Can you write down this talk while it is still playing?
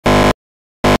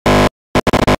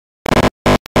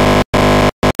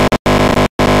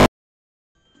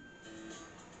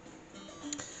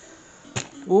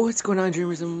What's going on,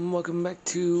 dreamers, and welcome back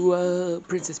to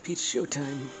Princess Peach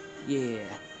Showtime. Yeah,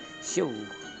 show.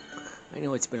 I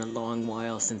know it's been a long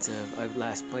while since I've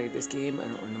last played this game. I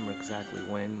don't remember exactly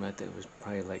when, but it was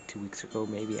probably like 2 weeks ago,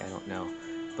 maybe. I don't know.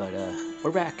 But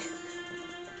we're back.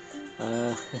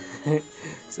 Uh,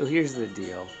 so here's the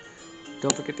deal.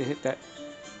 Don't forget to hit that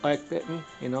like button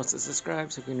and also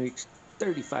subscribe so we can reach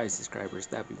 35 subscribers.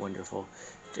 That'd be wonderful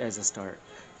as a start.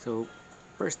 So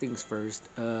first things first.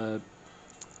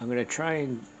 I'm gonna try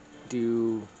and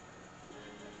do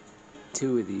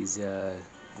 2 of these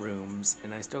rooms,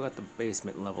 and I still got the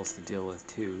basement levels to deal with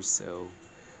too, so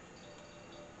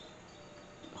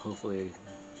hopefully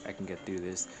I can get through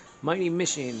this. Mighty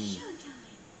Mission!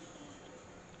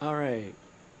 Alright,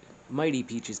 Mighty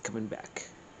Peach is coming back.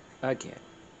 Again.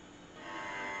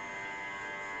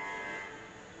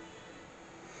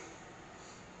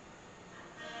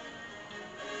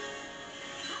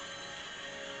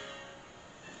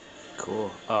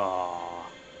 Cool. Aww.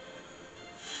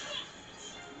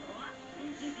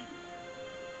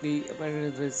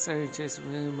 The scientists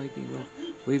might be.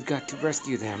 We've got to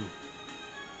rescue them.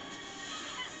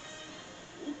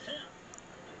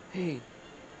 Hey,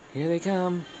 here they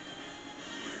come.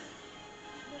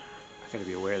 I gotta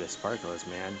be aware of the sparklers,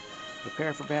 man.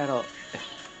 Prepare for battle.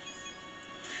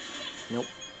 Nope.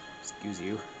 Excuse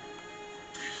you.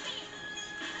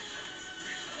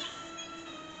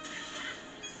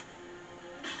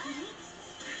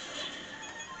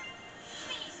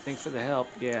 Thanks for the help.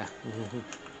 Yeah.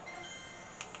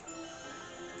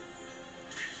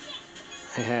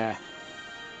 Haha.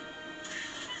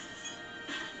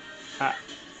 Ah.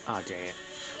 Oh, dang it.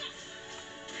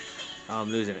 Oh, I'm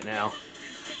losing it now.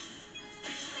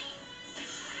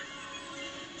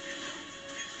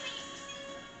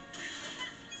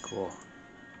 Cool.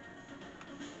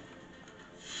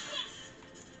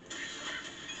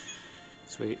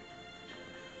 Sweet.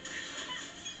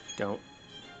 Don't.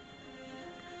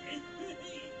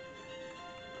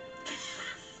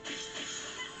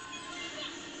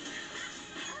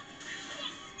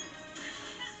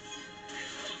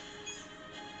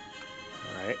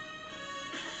 Alright.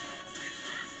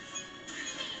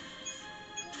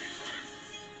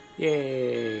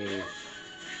 Yay!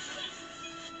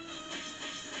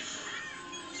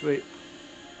 Sweet.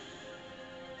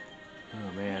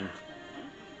 Oh, man.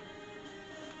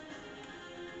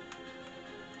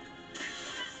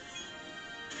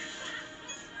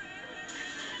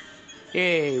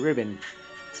 Yay, ribbon.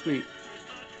 Sweet.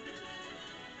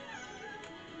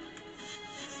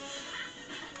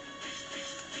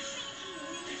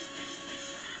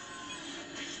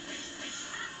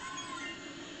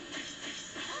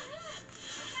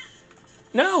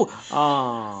 No!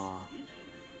 Aww.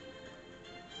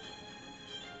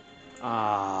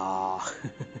 Aww.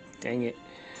 Dang it.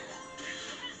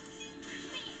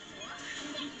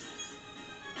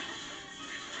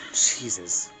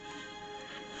 Jesus.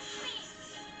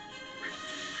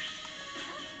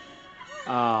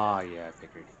 Oh, yeah, I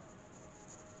figured.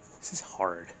 This is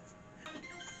hard.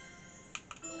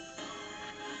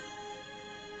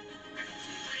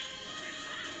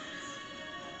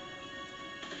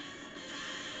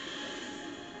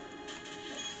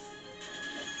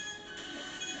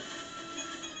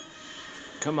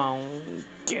 Come on,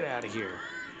 get out of here.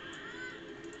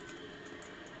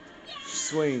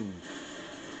 Swing.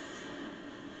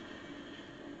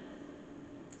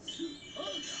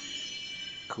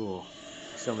 Cool.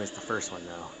 Still missed the first one,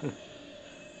 though.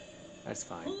 That's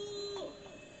fine.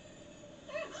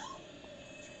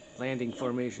 Landing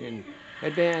formation.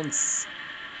 Advance.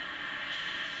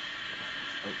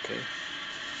 Okay.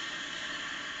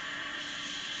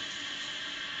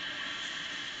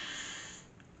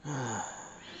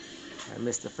 I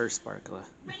missed the first sparkle.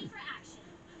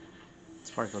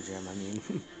 Sparkle gem, I mean.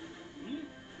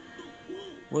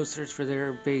 We'll search for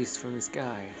their base from the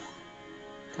sky.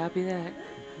 Copy that.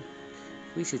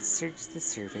 We should search the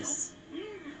surface.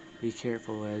 Be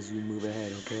careful as you move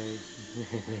ahead, okay?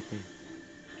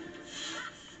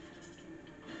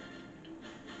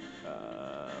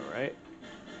 Right.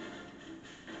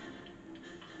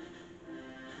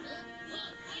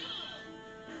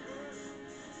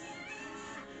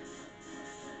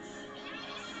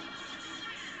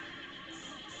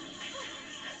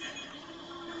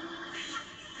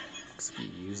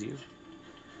 Excuse you.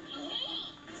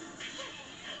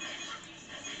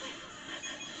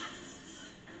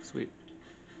 Sweet.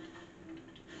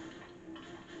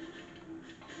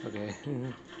 Okay.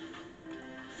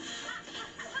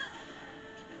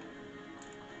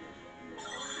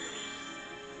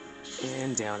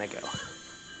 And down I go.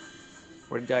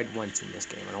 Already died once in this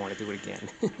game. I don't want to do it again.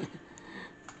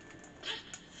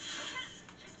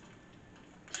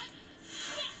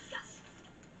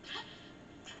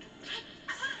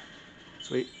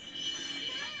 Sweet.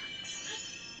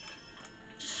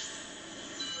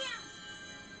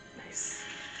 Nice.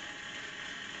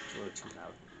 It's a little too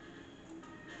loud.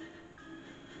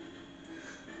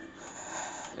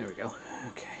 There we go.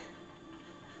 Okay.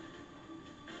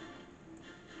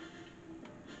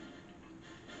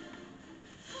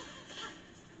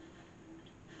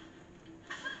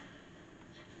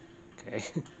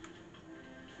 Okay.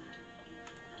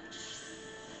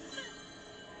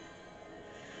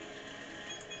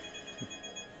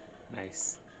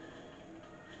 Nice.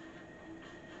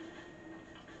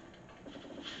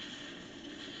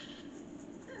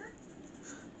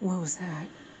 What was that?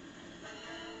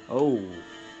 Oh.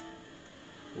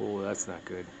 Whoa, that's not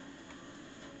good.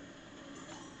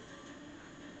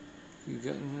 You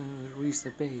gotta reach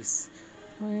the base.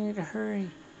 I need to hurry.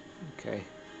 Okay.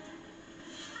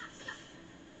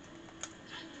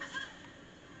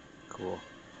 Cool.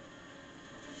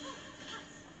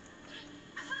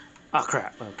 Oh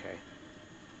crap. Okay.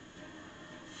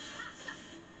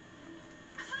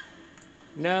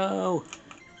 No.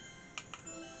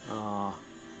 Oh.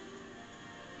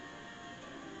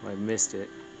 I missed it.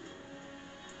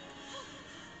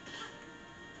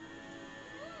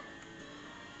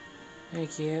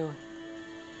 Thank you.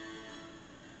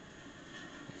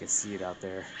 I can see it out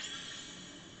there.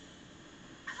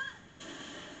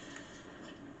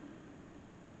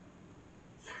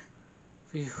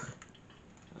 Phew.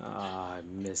 Oh, I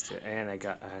missed it, and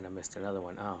I missed another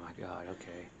one. Oh my god.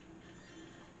 Okay.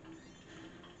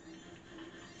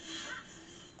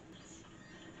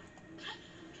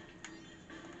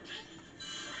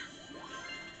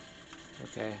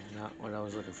 Okay, not what I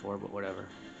was looking for, but whatever.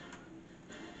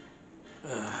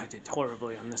 I did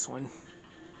horribly on this one.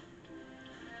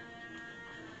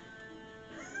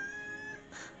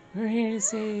 We're here to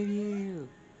save you.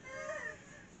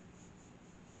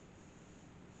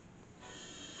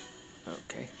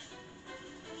 Okay.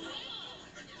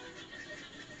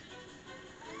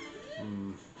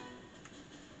 Hmm.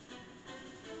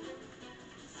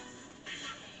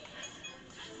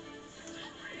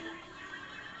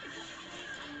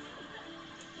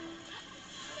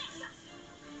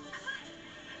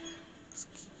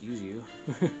 Excuse you.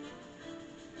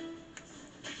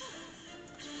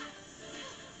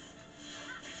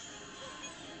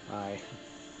 Bye.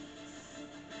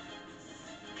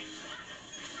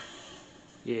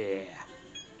 Yeah.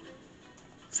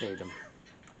 Saved him.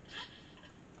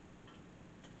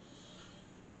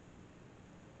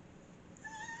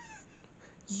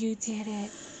 You did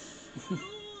it.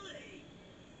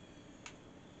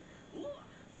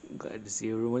 Glad to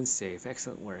see everyone's safe.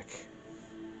 Excellent work.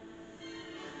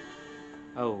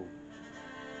 Oh,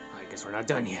 I guess we're not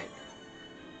done yet.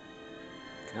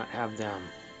 Cannot have them.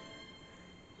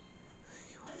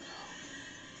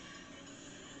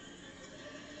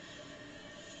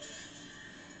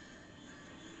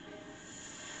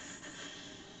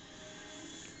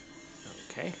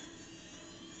 Okay.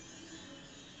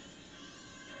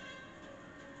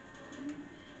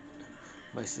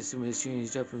 My system has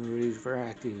changed up and ready for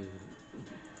active.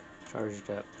 Charged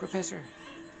up. Professor.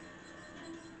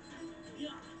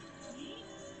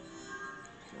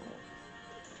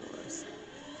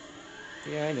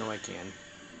 Yeah, I know I can.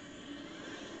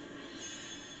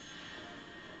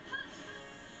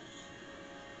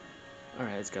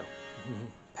 Alright, let's go.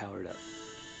 Powered up.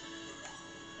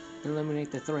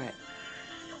 Eliminate the threat.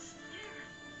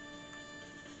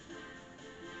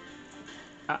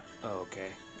 Ah, oh,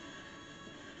 okay.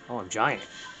 Oh, I'm giant.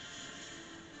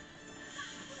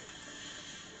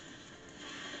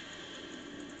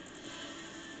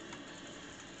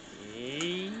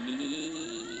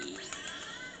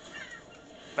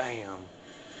 Bam.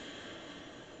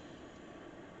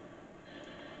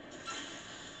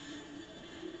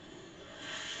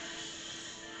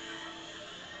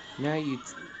 Now you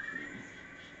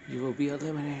will be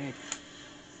eliminated.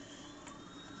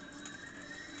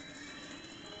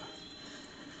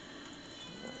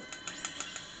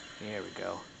 There we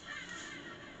go.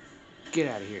 Get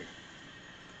out of here.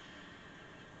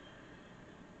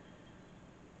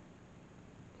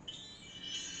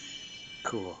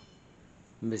 Cool.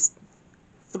 Missed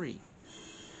 3.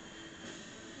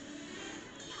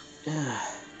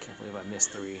 Can't believe I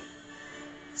missed 3.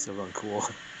 So uncool.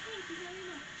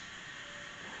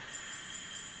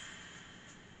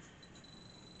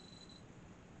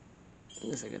 I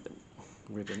guess I got the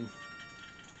ribbon.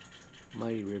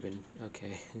 Mighty ribbon.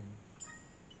 Okay.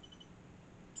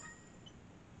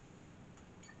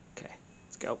 Okay,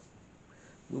 let's go.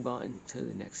 Move on to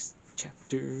the next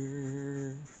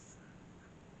chapter.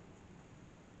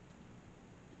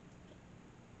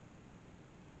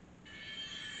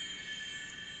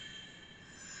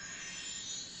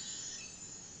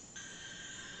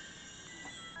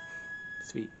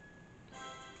 Sweet.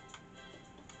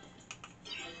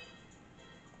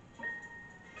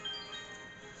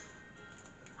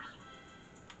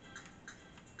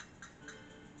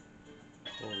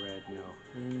 Full red,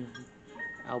 no.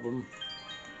 Album.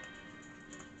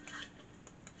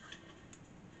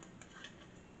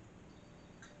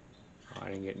 Oh, I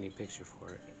didn't get any picture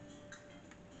for it.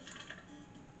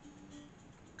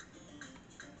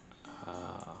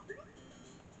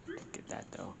 Didn't get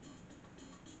that though.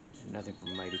 Nothing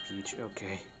from Mighty Peach.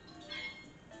 Okay.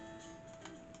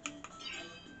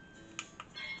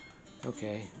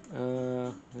 Okay.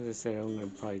 As I said, I'm gonna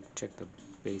probably check the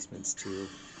basements too.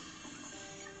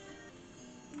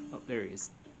 Oh, there he is.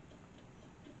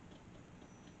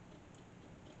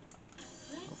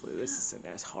 Hopefully this isn't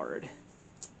as hard.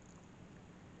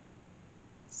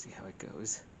 See how it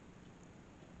goes.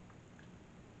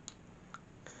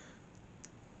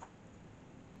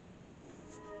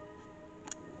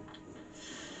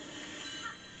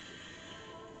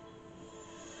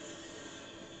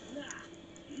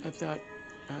 I thought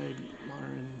I'd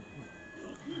modern.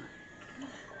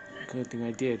 Good thing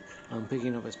I did. I'm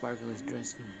picking up a sparkler's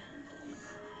dress.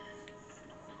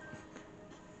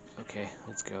 Okay,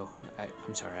 let's go.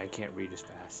 I'm sorry, I can't read as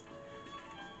fast.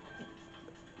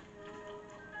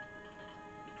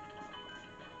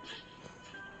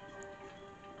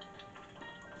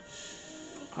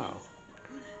 Oh.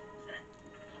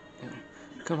 Yeah.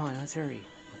 Come on, let's hurry.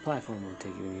 The platform will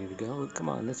take you where you need to go. Come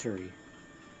on, let's hurry.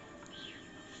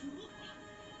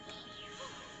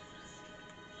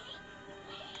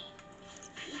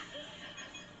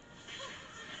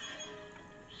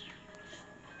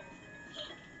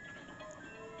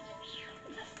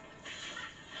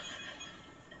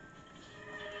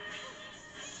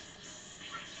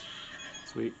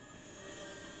 Sweet.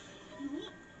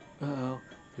 Uh-oh.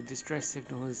 The distress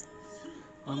signal is...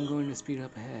 I'm going to speed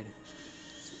up ahead.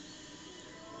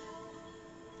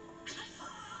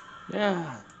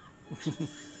 Yeah.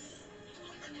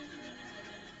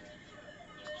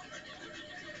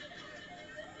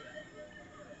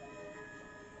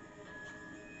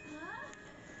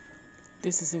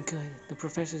 This isn't good. The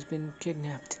professor's been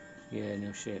kidnapped. Yeah,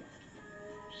 no shit.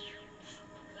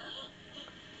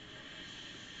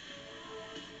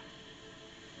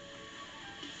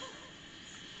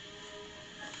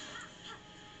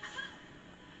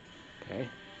 Okay.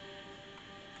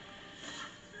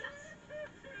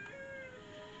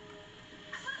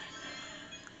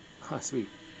 Huh, sweet.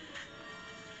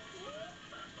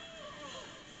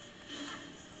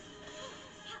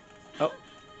 Oh.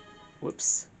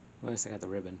 Whoops. At least I got the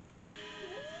ribbon.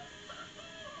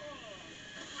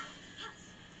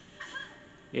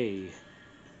 Yay.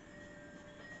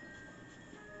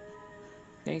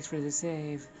 Thanks for the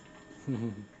save.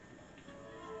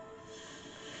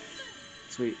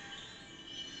 Sweet.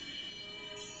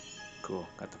 Cool.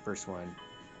 Got the first one.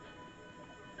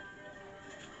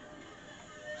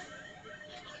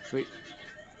 Sweet.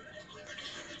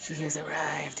 She has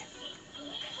arrived.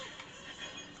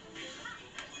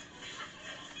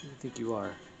 Who do you think you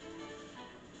are?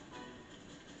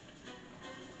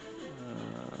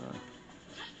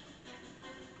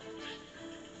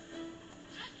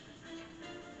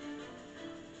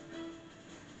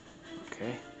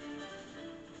 Okay.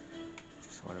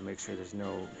 Just want to make sure there's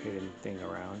no hidden thing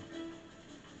around.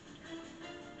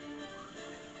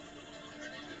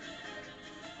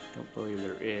 Don't believe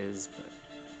there is, but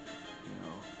you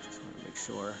know, just want to make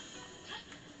sure.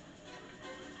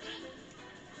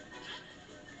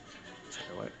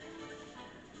 Sorry, what?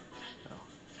 Oh.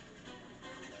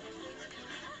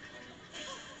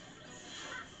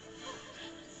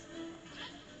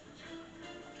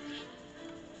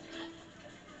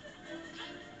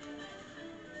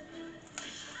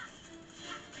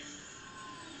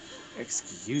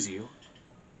 Excuse you.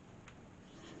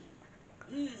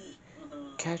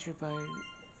 Captured by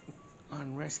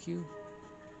on rescue.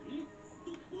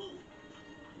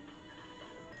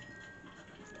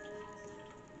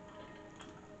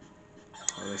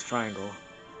 Oh, this triangle.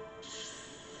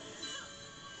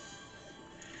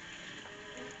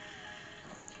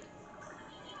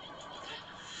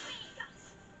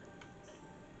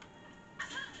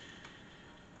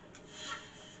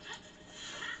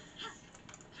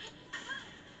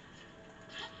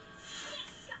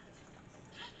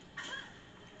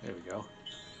 There we go.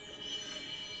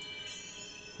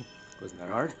 Wasn't that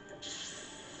hard?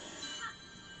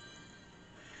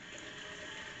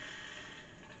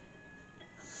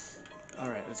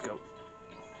 Alright, let's go.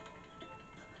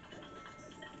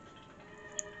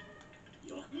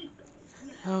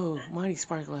 Oh, Mighty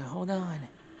Sparkler, hold on.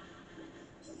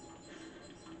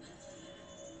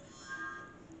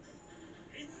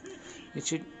 It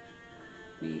should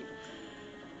be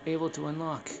able to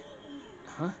unlock.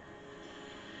 Huh?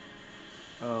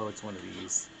 Oh, it's one of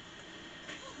these.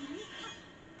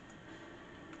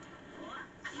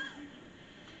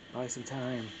 Buy some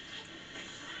time.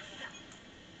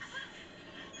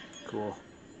 Cool.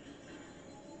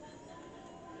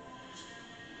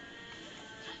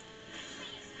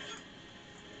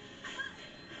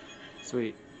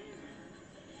 Sweet.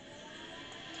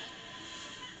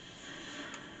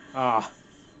 Ah.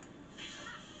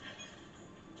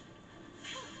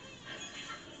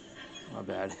 My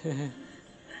bad.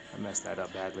 I messed that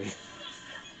up badly.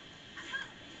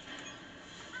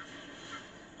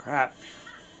 Crap.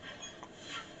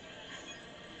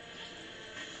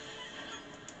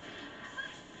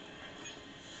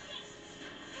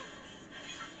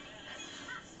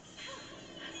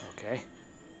 Okay.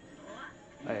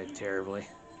 I did terribly.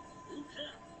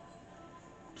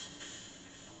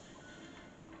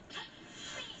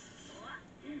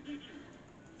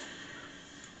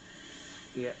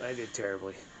 Yeah, I did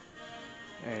terribly.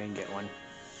 I didn't get one.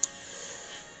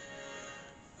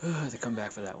 I have to come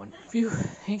back for that one. Phew,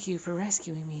 thank you for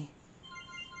rescuing me.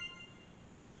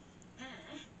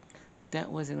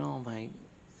 That wasn't all my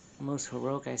most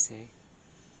heroic, I say.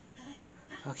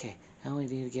 Okay, I only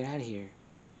need to get out of here.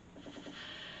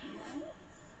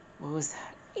 What was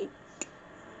that? Eek.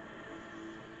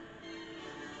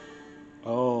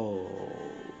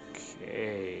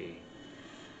 Okay.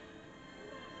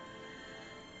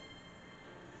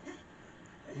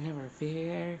 Never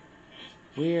fear.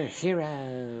 We're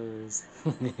heroes.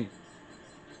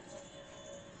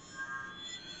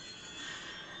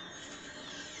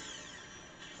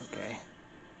 Okay.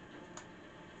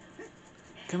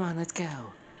 Come on, let's go.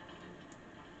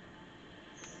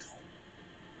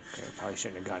 Okay, I probably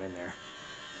shouldn't have gone in there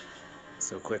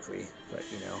so quickly, but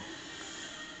you know.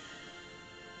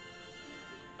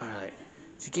 Alright.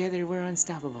 Together we're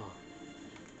unstoppable.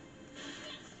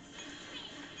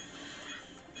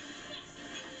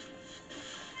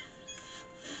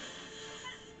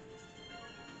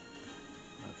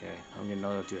 Okay, I'm getting a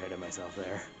little too ahead of myself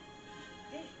there.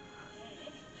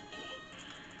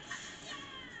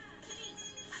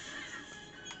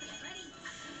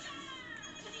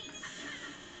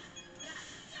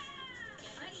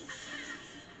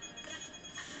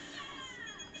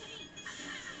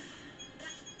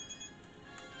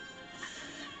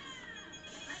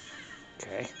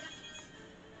 Okay.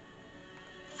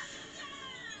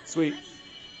 Sweet.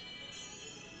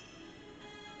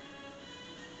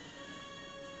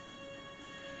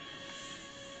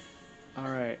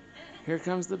 Alright. Here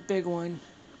comes the big one.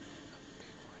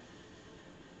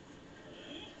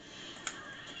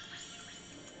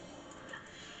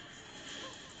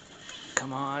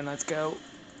 Come on, let's go.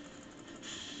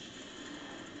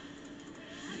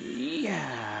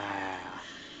 Yeah.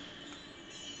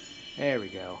 There we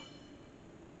go.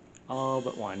 All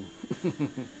but one.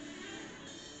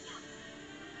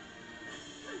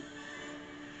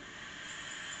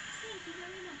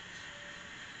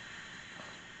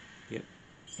 Yep.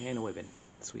 And a ribbon.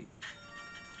 Sweet.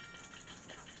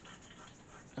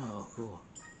 Oh, cool.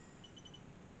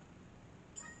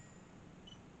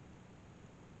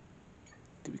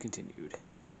 To be continued.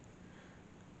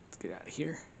 Let's get out of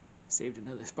here. Saved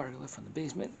another sparkler from the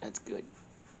basement. That's good.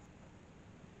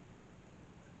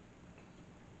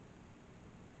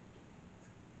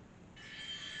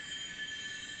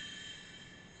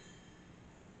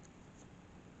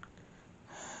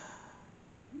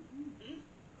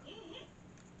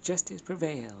 Justice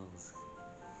prevails.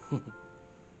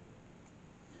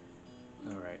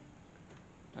 Alright.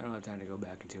 I don't have time to go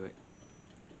back into it.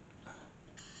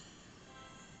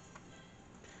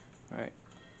 Alright.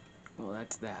 Well,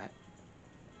 that's that.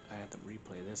 I have to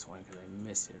replay this one because I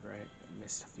missed it, right? I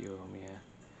missed a few of them, yeah.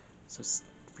 So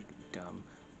freaking dumb.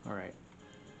 Alright.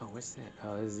 Oh, what's that?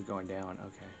 Oh, this is going down.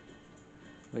 Okay.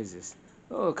 What is this?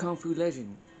 Oh, a Kung Fu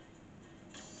Legend.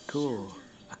 Cool.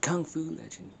 A Kung Fu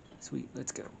Legend. Sweet.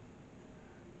 Let's go.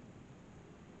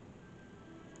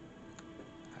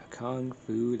 A Kung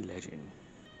Fu Legend.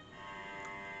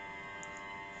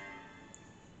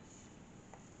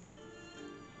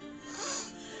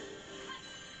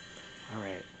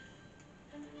 Alright.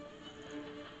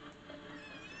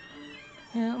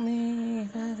 Help me,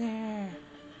 Father.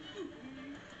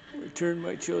 Return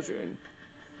my children.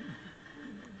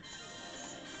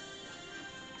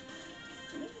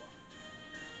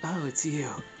 Oh, it's you.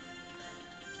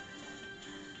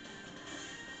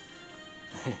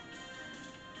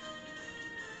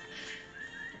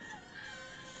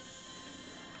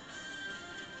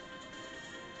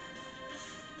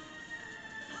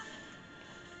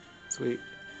 Sweet.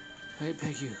 I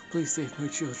beg you, please save my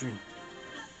children.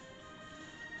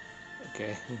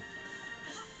 Okay.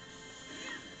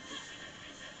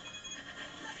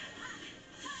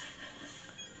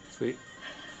 Sweet.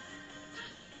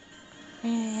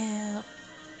 Help.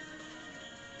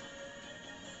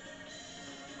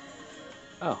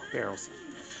 Oh, barrels.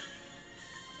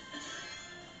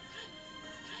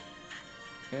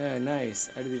 Yeah, nice.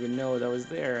 I didn't even know that was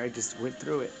there. I just went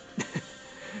through it.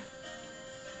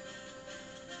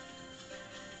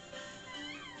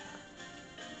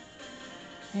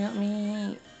 Help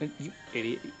me. You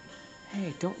idiot.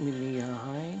 Hey, don't leave me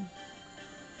behind.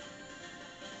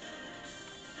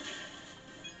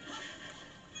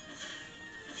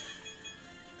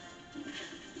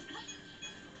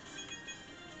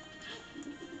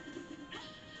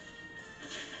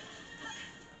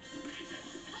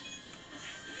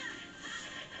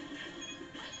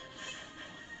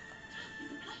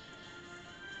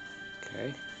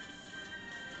 Okay.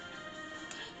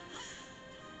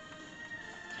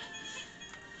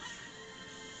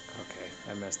 Okay,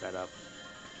 I messed that up.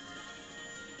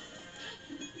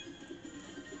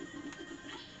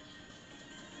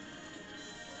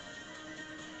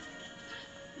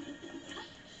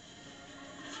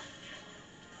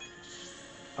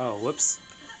 Oh, whoops.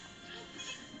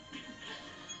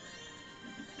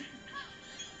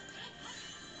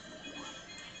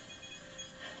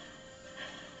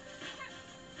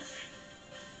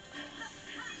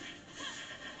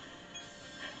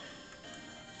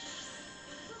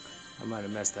 I might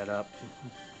have messed that up.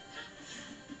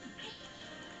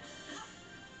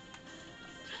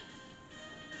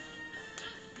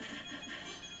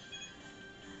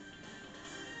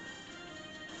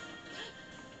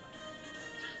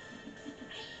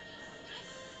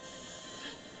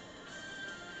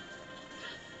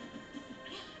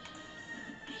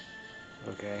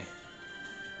 Okay.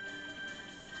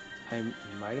 I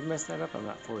might have messed that up. I'm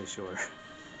not fully sure.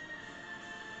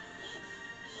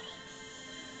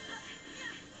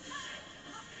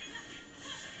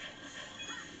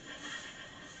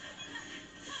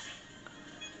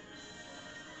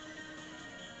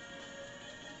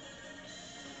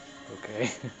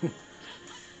 Okay.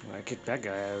 Well, I kicked that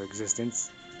guy out of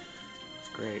existence. It's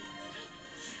great.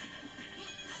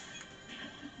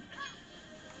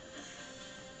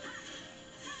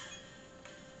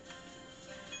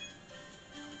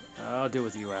 I'll deal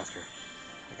with you after.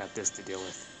 I got this to deal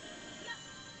with.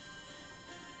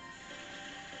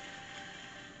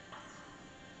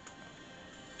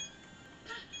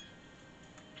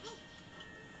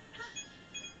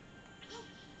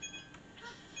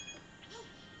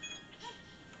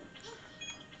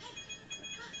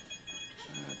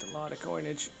 That's a lot of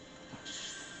coinage.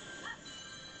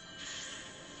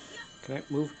 Can I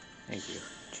move? Thank you.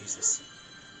 Jesus.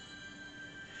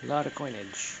 A lot of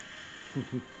coinage.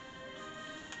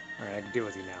 Alright, I can deal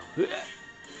with you now.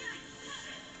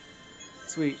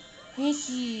 Sweet.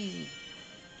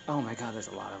 Oh my god, there's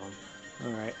a lot of them.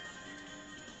 Alright.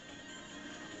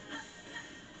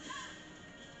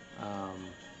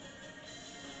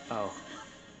 Oh.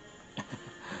 I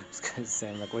was gonna say,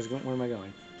 I'm like, where am I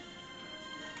going?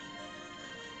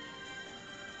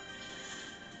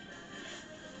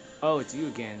 Oh, it's you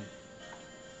again.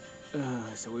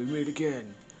 So we meet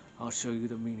again. I'll show you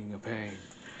the meaning of pain.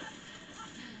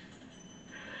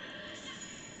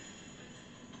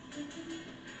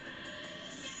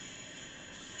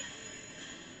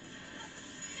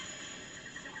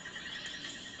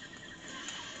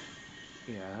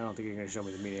 Yeah, I don't think you're gonna show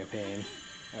me the meaning of pain.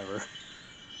 Ever.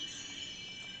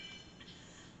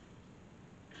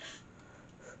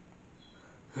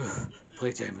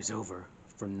 Playtime is over.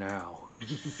 For now.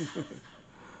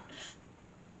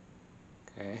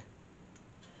 Okay.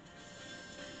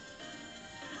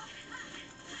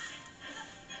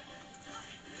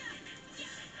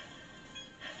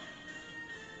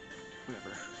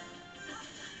 Whatever.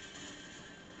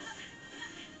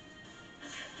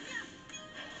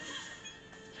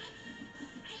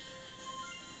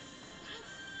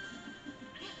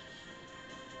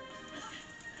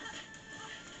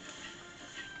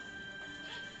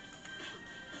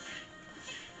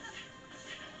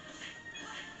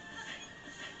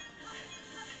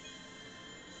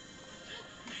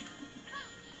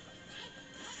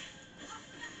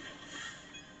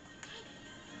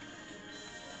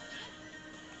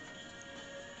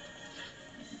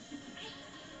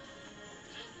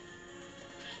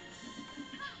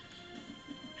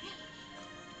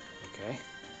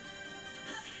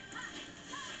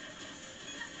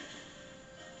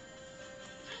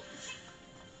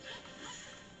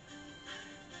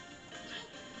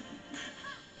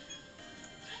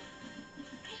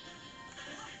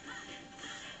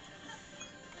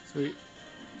 Sweet.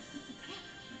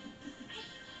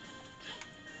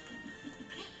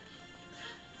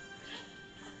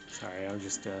 Sorry, I'm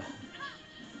just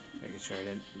making sure I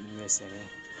didn't miss any.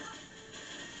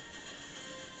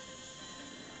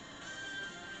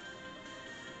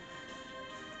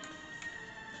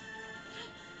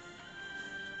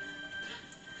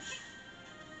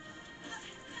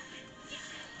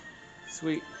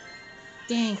 Sweet.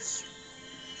 Thanks.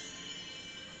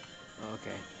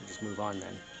 Okay, just move on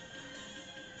then.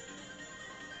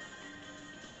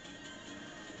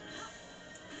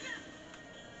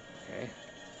 Okay.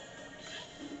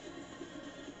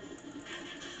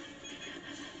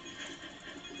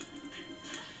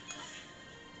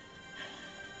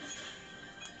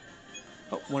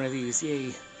 Oh, one of these,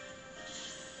 yay.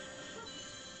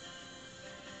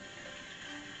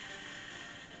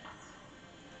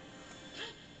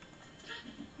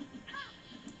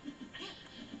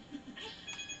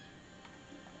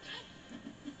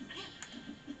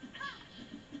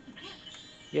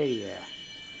 Yeah.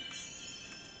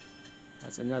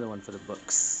 That's another one for the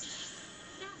books.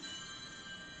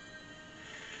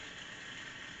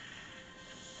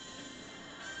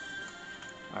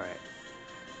 Alright.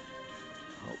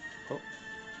 Oh, oh.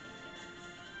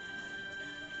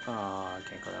 Oh, I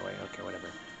can't go that way. Okay, whatever.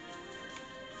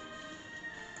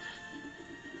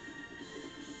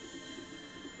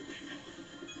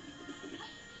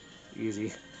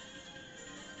 Easy.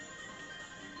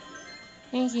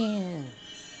 Thank you.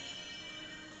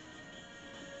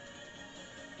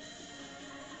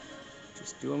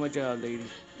 Just doing my job, lady.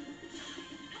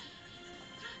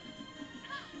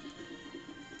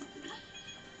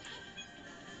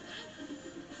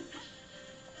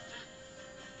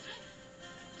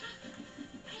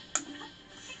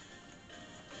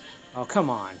 Oh,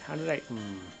 come on. How did I...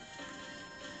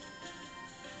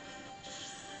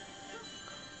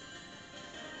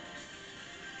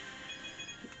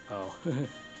 Oh.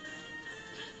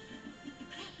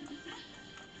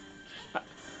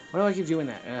 Why do I keep doing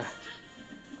that?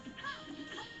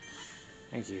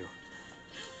 Thank you.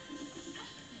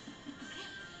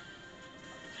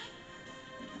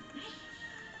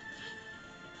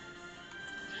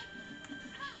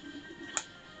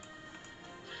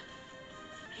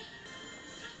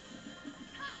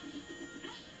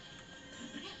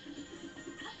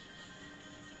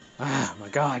 Ah, my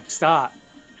God, stop.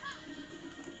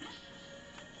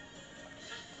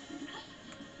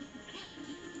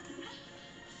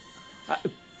 Ah,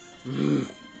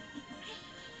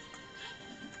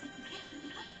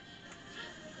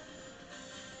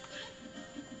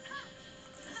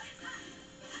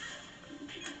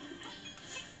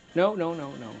 No.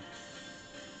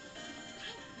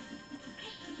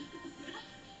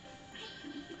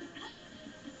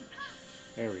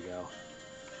 There we go.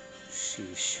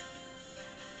 Sheesh.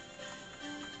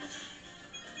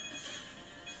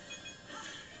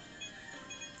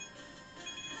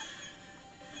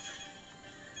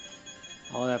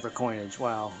 All that for coinage.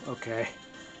 Wow. Okay.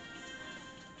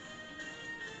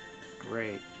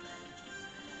 Great.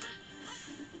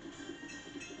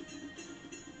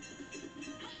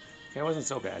 Okay, it wasn't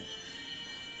so bad.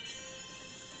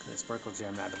 Got a sparkle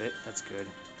gem out of it. That's good.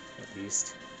 At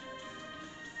least.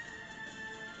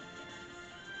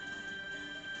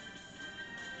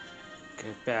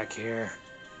 Get back here.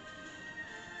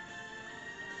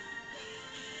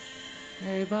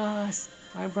 Hey, boss.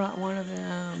 I brought one of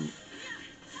them.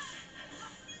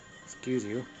 Excuse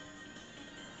you.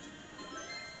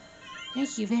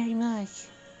 Thank you very much.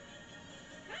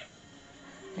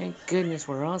 Thank goodness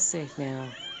we're all safe now.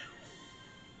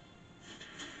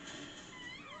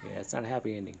 Yeah, it's not a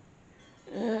happy ending.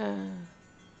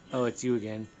 Oh, it's you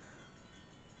again.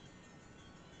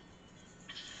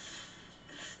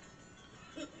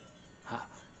 Ha,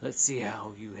 let's see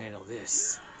how you handle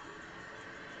this.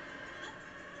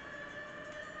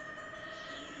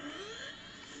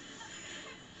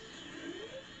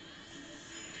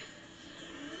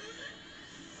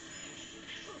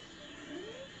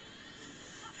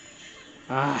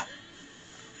 Ah!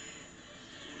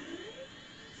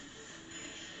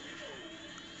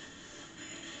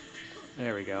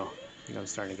 There we go. I think I'm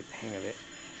starting to get the hang of it.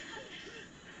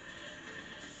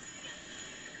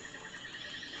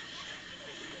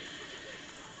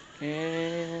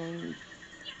 And...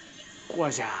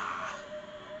 Waja!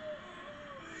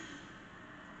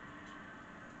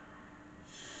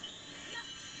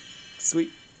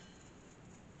 Sweet.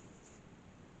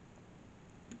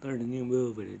 Learned a new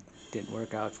move, but it didn't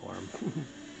work out for him.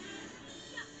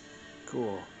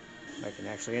 Cool. I can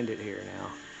actually end it here now.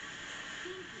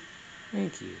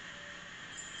 Thank you.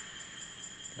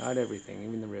 Got everything,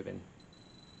 even the ribbon.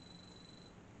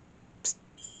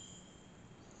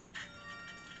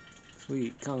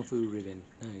 Sweet, Kung Fu ribbon.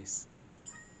 Nice.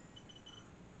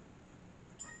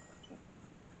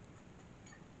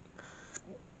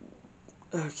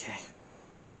 Okay.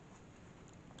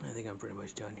 I think I'm pretty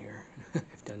much done here.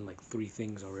 I've done like 3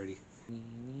 things already.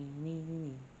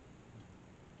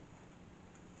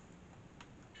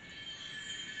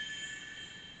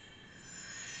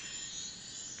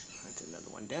 That's another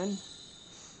one done.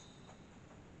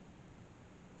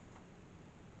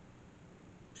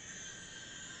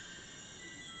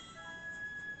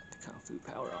 The Kung Fu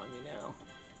power on me now.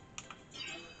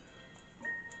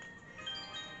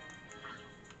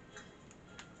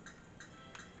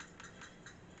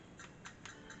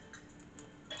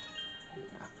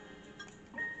 Yeah.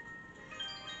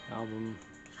 Album.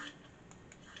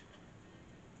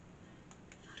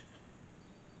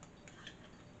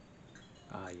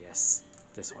 Ah, yes.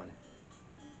 This one.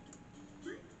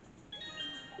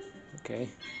 Okay.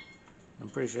 I'm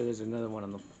pretty sure there's another one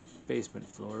on the basement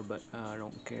floor, but I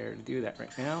don't care to do that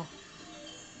right now.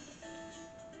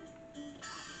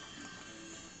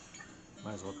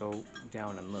 Might as well go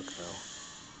down and look,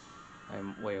 though.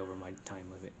 I'm way over my time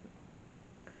limit.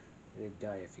 I did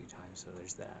die a few times, so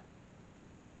there's that.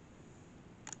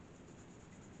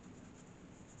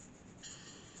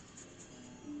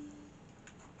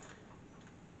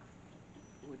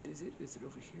 What is it? Is it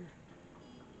over here?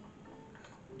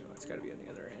 No, it's got to be on the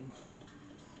other end.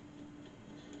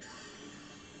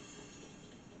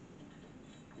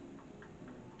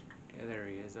 Yeah, there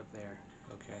he is up there.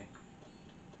 Okay.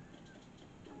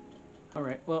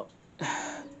 Alright, well,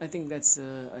 I think that's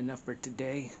enough for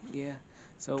today. Yeah.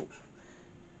 So,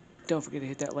 don't forget to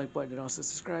hit that like button and also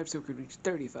subscribe so we can reach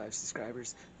 35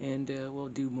 subscribers. And we'll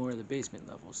do more of the basement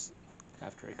levels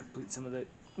after I complete some of the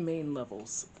main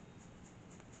levels.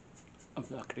 I'm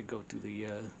not going to go through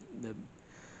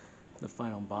the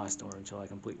final boss door until I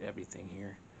complete everything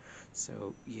here.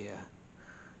 So, yeah,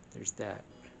 there's that.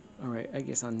 Alright, I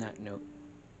guess on that note,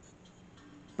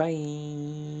 bye!